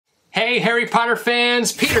Hey Harry Potter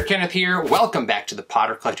fans, Peter Kenneth here. Welcome back to the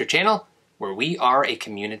Potter Collector channel, where we are a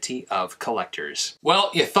community of collectors. Well,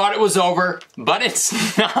 you thought it was over, but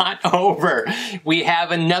it's not over. We have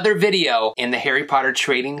another video in the Harry Potter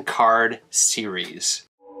trading card series.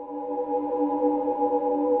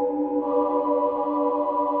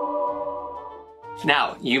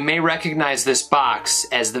 Now, you may recognize this box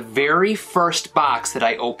as the very first box that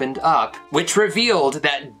I opened up, which revealed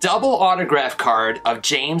that double autograph card of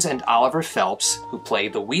James and Oliver Phelps, who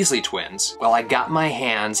played the Weasley twins. Well, I got my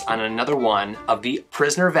hands on another one of the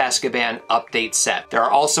Prisoner of Azkaban update set. There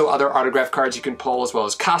are also other autograph cards you can pull, as well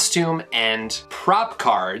as costume and prop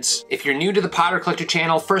cards. If you're new to the Potter Collector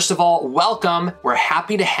channel, first of all, welcome. We're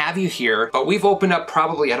happy to have you here, but we've opened up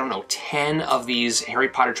probably, 10 of these Harry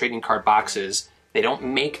Potter trading card boxes. They don't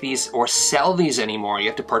make these or sell these anymore. You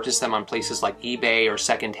have to purchase them on places like eBay or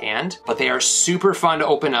secondhand, but they are super fun to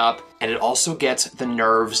open up, and it also gets the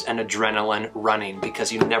nerves and adrenaline running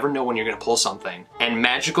because you never know when you're gonna pull something. And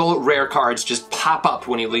magical rare cards just pop up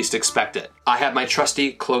when you least expect it. I have my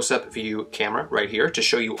trusty close-up view camera right here to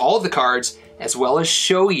show you all of the cards, as well as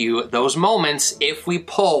show you those moments if we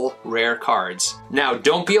pull rare cards. Now,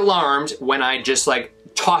 don't be alarmed when I just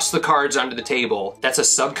toss the cards onto the table. That's a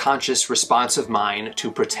subconscious response of mine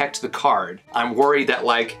to protect the card. I'm worried that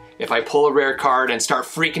if I pull a rare card and start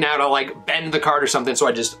freaking out, I'll bend the card or something, so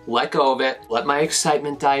I just let go of it, let my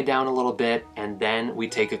excitement die down a little bit, and then we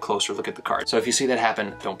take a closer look at the card. So if you see that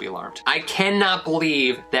happen, don't be alarmed. I cannot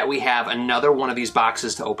believe that we have another one of these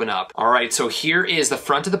boxes to open up. All right, so here is the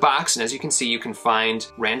front of the box, and as you can see, you can find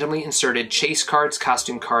randomly inserted chase cards,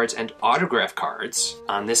 costume cards, and autograph cards.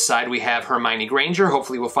 On this side, we have Hermione Granger.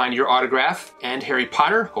 Hopefully we'll find your autograph. And Harry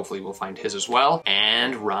Potter. Hopefully we'll find his as well.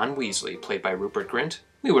 And Ron Weasley, played by Rupert Grint.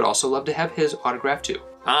 We would also love to have his autograph too.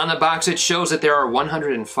 On the box, it shows that there are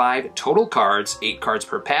 105 total cards, 8 cards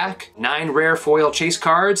per pack, 9 rare foil chase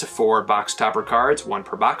cards, 4 box topper cards, 1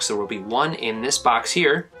 per box. There will be 1 in this box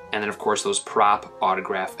here. And then of course those prop,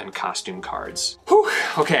 autograph, and costume cards. Whew,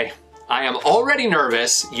 okay. I am already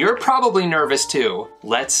nervous. You're probably nervous too.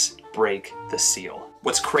 Let's break the seal.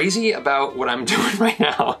 What's crazy about what I'm doing right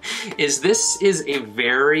now is this is a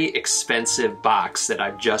very expensive box that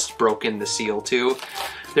I've just broken the seal to.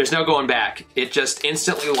 There's no going back. It just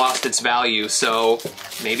instantly lost its value, so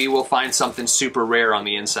maybe we'll find something super rare on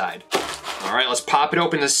the inside. All right, let's pop it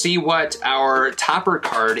open to see what our topper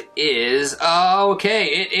card is. Okay,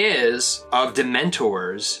 it is of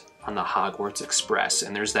Dementors on the Hogwarts Express,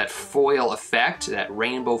 and there's that foil effect, that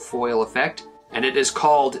rainbow foil effect, and it is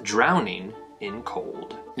called Drowning in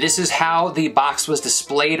Cold. This is how the box was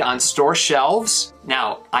displayed on store shelves.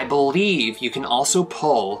 Now, I believe you can also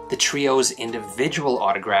pull the trio's individual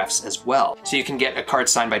autographs as well. So you can get a card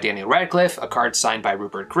signed by Daniel Radcliffe, a card signed by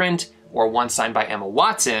Rupert Grint, or one signed by Emma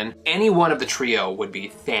Watson. Any one of the trio would be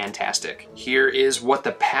fantastic. Here is what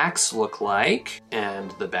the packs look like,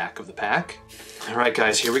 and the back of the pack. All right,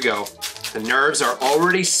 guys, here we go. The nerves are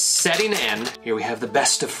already setting in. Here we have the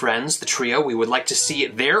best of friends, the trio. We would like to see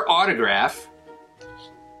their autograph.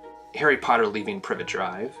 Harry Potter leaving Privet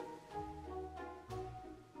Drive.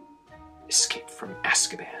 Escape from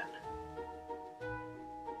Azkaban.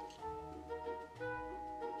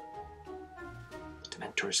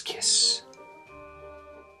 Dementor's Kiss.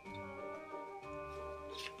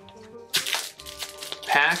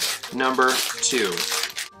 Pack number 2.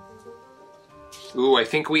 Ooh, I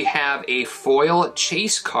think we have a foil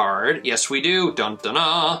chase card. Yes, we do. Dun dun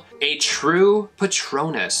dun. A true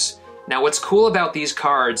Patronus. Now, what's cool about these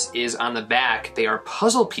cards is on the back, they are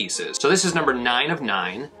puzzle pieces. So this is number 9 of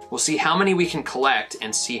 9. We'll see how many we can collect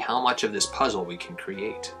and see how much of this puzzle we can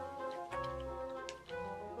create.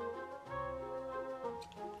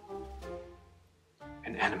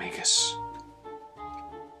 An Animagus.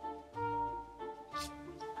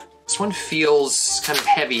 This one feels kind of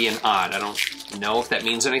heavy and odd. I don't know if that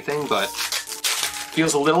means anything, but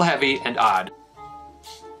feels a little heavy and odd.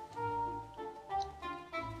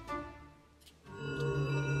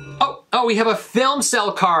 Oh, we have a film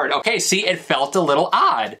cell card. Okay, see, it felt a little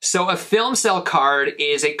odd. So a film cell card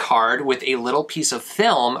is a card with a little piece of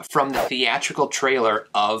film from the theatrical trailer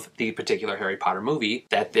of the particular Harry Potter movie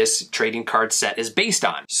that this trading card set is based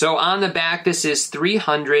on. So on the back, this is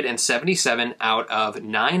 377 out of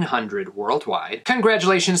 900 worldwide.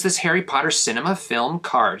 Congratulations, this Harry Potter cinema film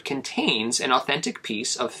card contains an authentic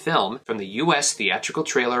piece of film from the US theatrical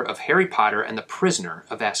trailer of Harry Potter and the Prisoner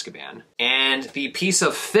of Azkaban. And the piece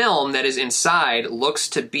of film that is inside looks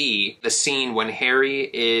to be the scene when Harry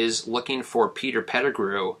is looking for Peter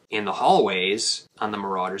Pettigrew in the hallways on the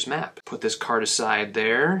Marauders map. Put this card aside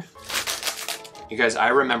there. You guys, I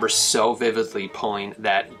remember so vividly pulling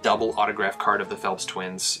that double autograph card of the Phelps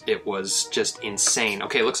twins. It was just insane.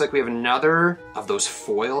 Okay, looks like we have another of those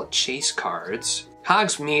foil chase cards.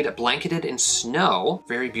 Hogsmeade Blanketed in Snow.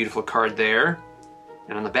 Very beautiful card there.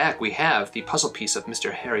 And on the back we have the puzzle piece of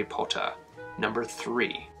Mr. Harry Potter, number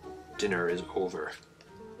 3. Dinner is over.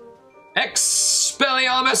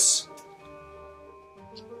 Expelliarmus!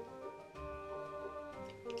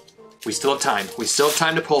 We still have time. We still have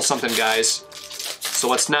time to pull something, guys. So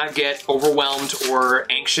let's not get overwhelmed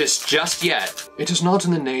or anxious just yet. It is not in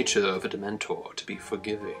the nature of a Dementor to be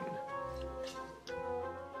forgiving.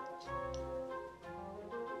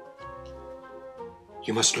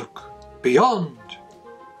 You must look beyond.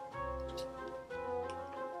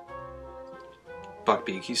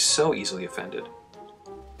 Buckbeak, he's so easily offended.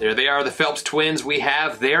 There they are, the Phelps twins. We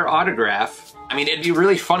have their autograph. I mean, it'd be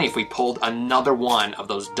really funny if we pulled another one of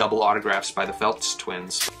those double autographs by the Phelps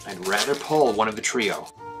twins. I'd rather pull one of the trio.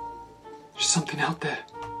 There's something out there.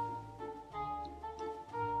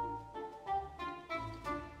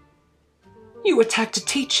 You attacked a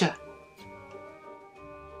teacher.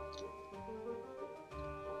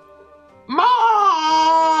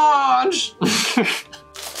 Marge!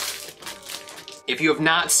 If you have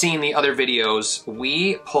not seen the other videos,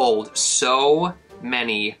 we pulled so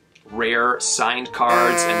many rare signed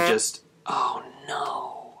cards and just, oh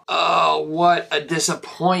no. Oh, what a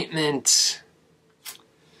disappointment.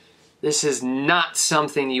 This is not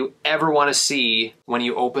something you ever want to see when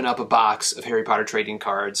you open up a box of Harry Potter trading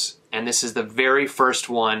cards. And this is the very first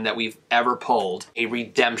one that we've ever pulled, a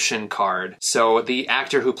redemption card. So the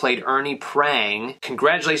actor who played Ernie Prang,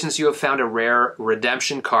 congratulations, you have found a rare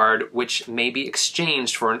redemption card which may be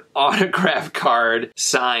exchanged for an autograph card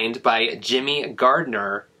signed by Jimmy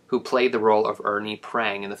Gardner, who played the role of Ernie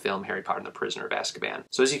Prang in the film Harry Potter and the Prisoner of Azkaban.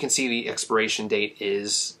 So as you can see, the expiration date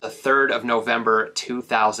is the 3rd of November,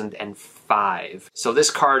 2005. So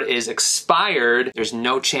this card is expired. There's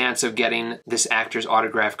no chance of getting this actor's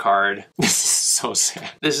autograph card. This is so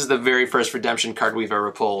sad. This is the very first redemption card we've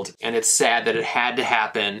ever pulled, and it's sad that it had to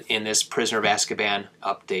happen in this Prisoner of Azkaban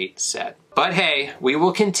update set. But hey, we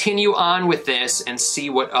will continue on with this and see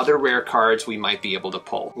what other rare cards we might be able to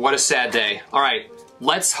pull. What a sad day. All right.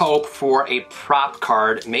 Let's hope for a prop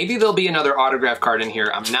card. Maybe there'll be another autograph card in here.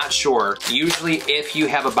 I'm not sure. Usually if you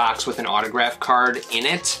have a box with an autograph card in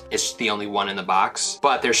it, it's the only one in the box.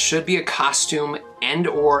 But there should be a costume and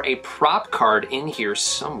or a prop card in here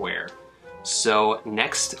somewhere. So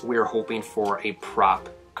next we're hoping for a prop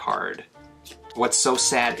card. What's so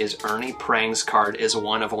sad is Ernie Prang's card is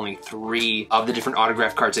one of only 3 of the different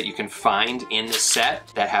autograph cards that you can find in the set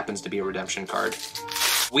that happens to be a redemption card.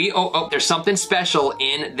 There's something special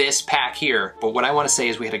in this pack here. But what I want to say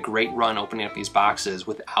is we had a great run opening up these boxes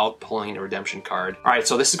without pulling a redemption card. All right,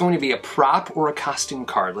 so this is going to be a prop or a costume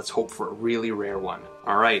card. Let's hope for a really rare one.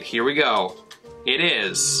 All right, here we go. It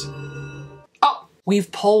is... Oh,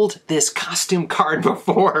 we've pulled this costume card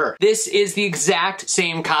before. This is the exact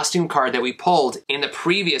same costume card that we pulled in the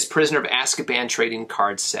previous Prisoner of Azkaban trading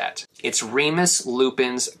card set. It's Remus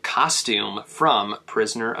Lupin's costume from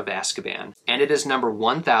Prisoner of Azkaban, and it is number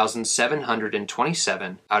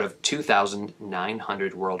 1,727 out of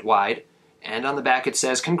 2,900 worldwide. And on the back it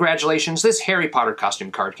says, congratulations, this Harry Potter costume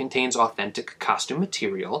card contains authentic costume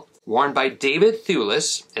material worn by David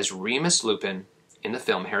Thewlis as Remus Lupin in the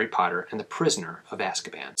film Harry Potter and the Prisoner of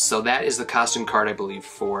Azkaban. So that is the costume card, I believe,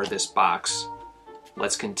 for this box.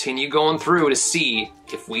 Let's continue going through to see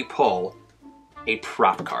if we pull a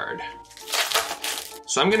prop card.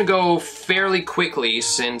 So I'm gonna go fairly quickly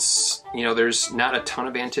since, you know, there's not a ton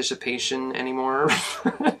of anticipation anymore.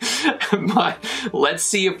 But let's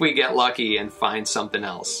see if we get lucky and find something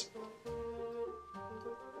else.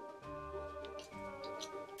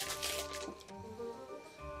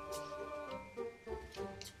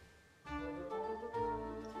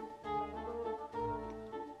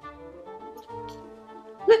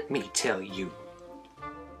 Let me tell you.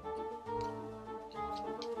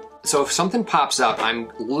 So if something pops up,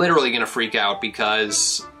 I'm literally gonna freak out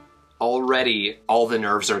because already all the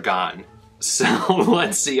nerves are gone. So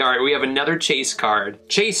let's see. All right, we have another chase card,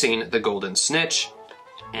 Chasing the Golden Snitch,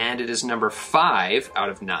 and it is number 5 out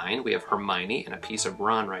of 9. We have Hermione and a piece of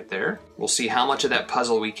Ron right there. We'll see how much of that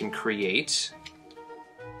puzzle we can create.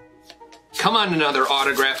 Come on, another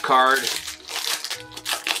autograph card.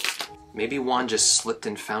 Maybe one just slipped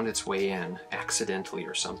and found its way in accidentally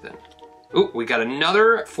or something. Ooh, we got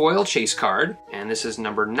another foil chase card, and this is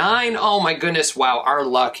number 9. Oh my goodness, wow, our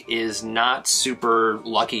luck is not super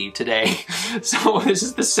lucky today. So this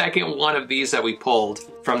is the second one of these that we pulled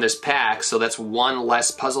from this pack, so that's one less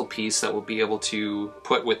puzzle piece that we'll be able to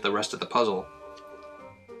put with the rest of the puzzle.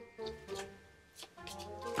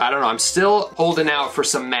 I don't know, I'm still holding out for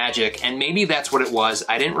some magic, and maybe that's what it was.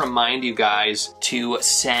 I didn't remind you guys to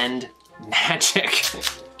send magic.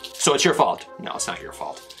 So it's your fault. No, it's not your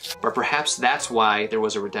fault. But perhaps that's why there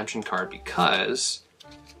was a redemption card, because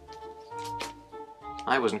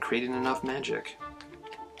I wasn't creating enough magic.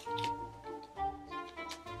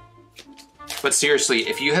 But seriously,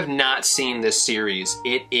 if you have not seen this series,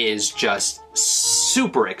 it is just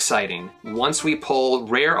super exciting. Once we pull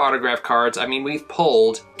rare autograph cards, I mean, we've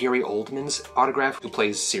pulled Gary Oldman's autograph, who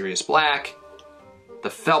plays Sirius Black, the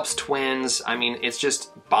Phelps twins. I mean, it's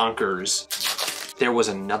just bonkers. There was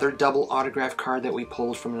another double autograph card that we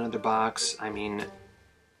pulled from another box. I mean,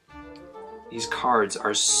 these cards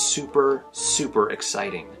are super, super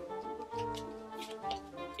exciting.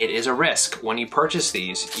 It is a risk. When you purchase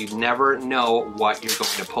these, you never know what you're going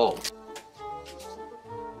to pull.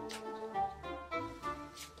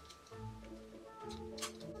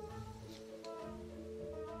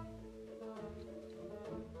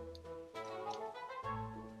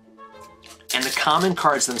 And the common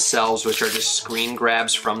cards themselves, which are just screen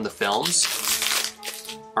grabs from the films,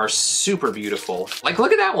 are super beautiful. Like,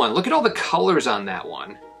 look at that one. Look at all the colors on that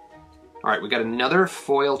one. All right, we got another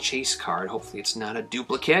foil chase card. Hopefully it's not a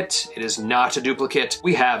duplicate. It is not a duplicate.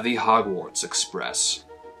 We have the Hogwarts Express.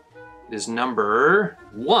 It is number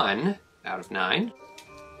 1 out of 9.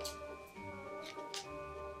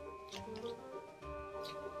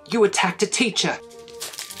 You attacked a teacher.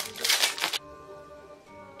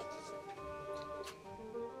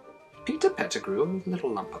 Peter Pettigrew, a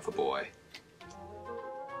little lump of a boy.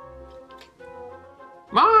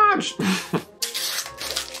 Marge!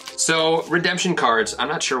 So, redemption cards. I'm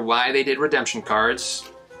not sure why they did redemption cards.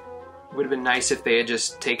 It would have been nice if they had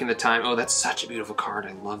just taken the time. Oh, that's such a beautiful card.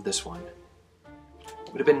 I love this one.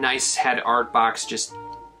 It would have been nice had Artbox just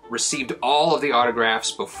received all of the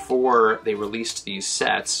autographs before they released these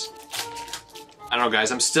sets. I don't know,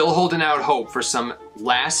 guys. I'm still holding out hope for some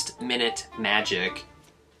last-minute magic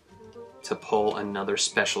to pull another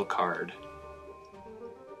special card.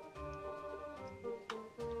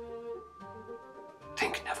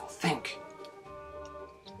 Think, Neville, think.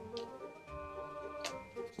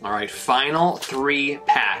 All right, final 3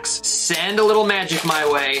 packs. Send a little magic my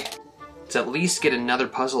way to at least get another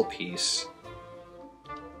puzzle piece.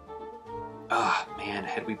 Ah, oh, man,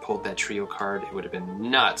 had we pulled that trio card, it would have been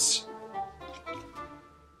nuts.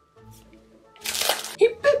 He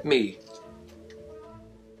bit me.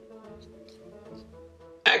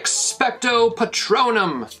 Expecto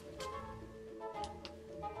Patronum.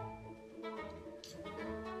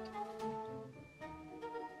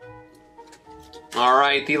 All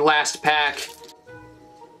right, the last pack.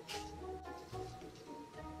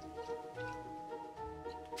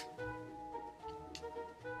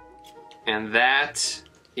 And that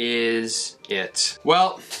is it.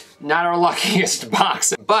 Well, not our luckiest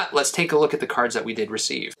box, but let's take a look at the cards that we did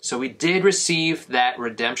receive. So we did receive that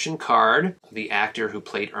redemption card, the actor who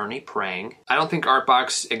played Ernie Prang. I don't think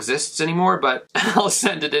Artbox exists anymore, but I'll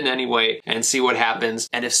send it in anyway and see what happens.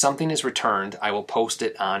 And if something is returned, I will post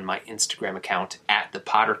it on my Instagram account at The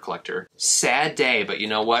Potter Collector. Sad day, but you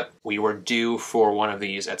know what? We were due for one of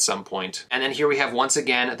these at some point. And then here we have once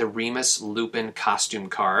again the Remus Lupin costume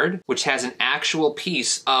card, which has an actual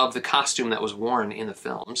piece of the costume that was worn in the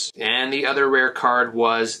films. And the other rare card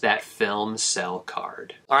was that film cell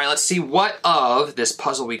card. All right, let's see what of this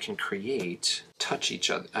puzzle we can create touch each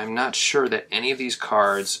other. I'm not sure that any of these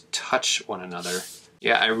cards touch one another.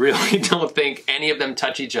 Yeah, I really don't think any of them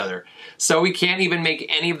touch each other. So we can't even make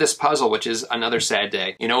any of this puzzle, which is another sad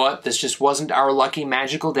day. You know what? This just wasn't our lucky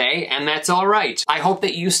magical day, and that's all right. I hope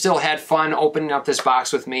that you still had fun opening up this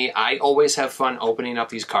box with me. I always have fun opening up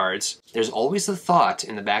these cards. There's always the thought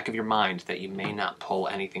in the back of your mind that you may not pull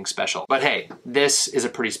anything special. But hey, this is a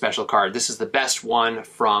pretty special card. This is the best one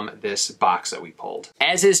from this box that we pulled.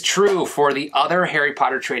 As is true for the other Harry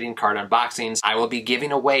Potter trading card unboxings, I will be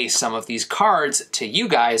giving away some of these cards to you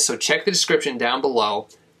guys, so check the description down below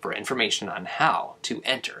for information on how to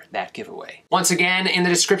enter that giveaway. Once again, in the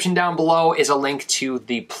description down below is a link to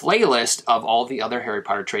the playlist of all the other Harry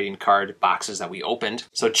Potter trading card boxes that we opened.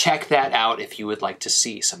 So check that out if you would like to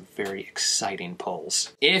see some very exciting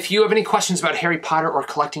pulls. If you have any questions about Harry Potter or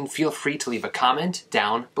collecting, feel free to leave a comment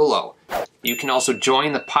down below. You can also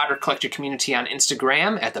join the Potter Collector community on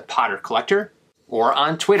Instagram at The Potter Collector or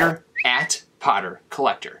on Twitter at Potter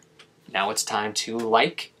Collector. Now it's time to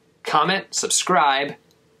like, comment, subscribe,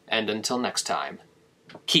 and until next time,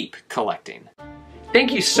 keep collecting.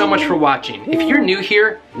 Thank you so much for watching. If you're new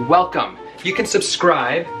here, welcome. You can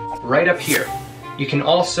subscribe right up here. You can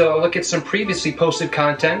also look at some previously posted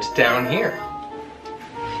content down here.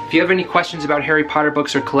 If you have any questions about Harry Potter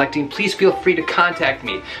books or collecting, please feel free to contact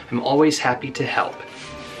me. I'm always happy to help.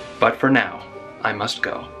 But for now, I must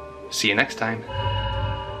go. See you next time.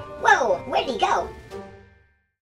 Whoa, where'd he go?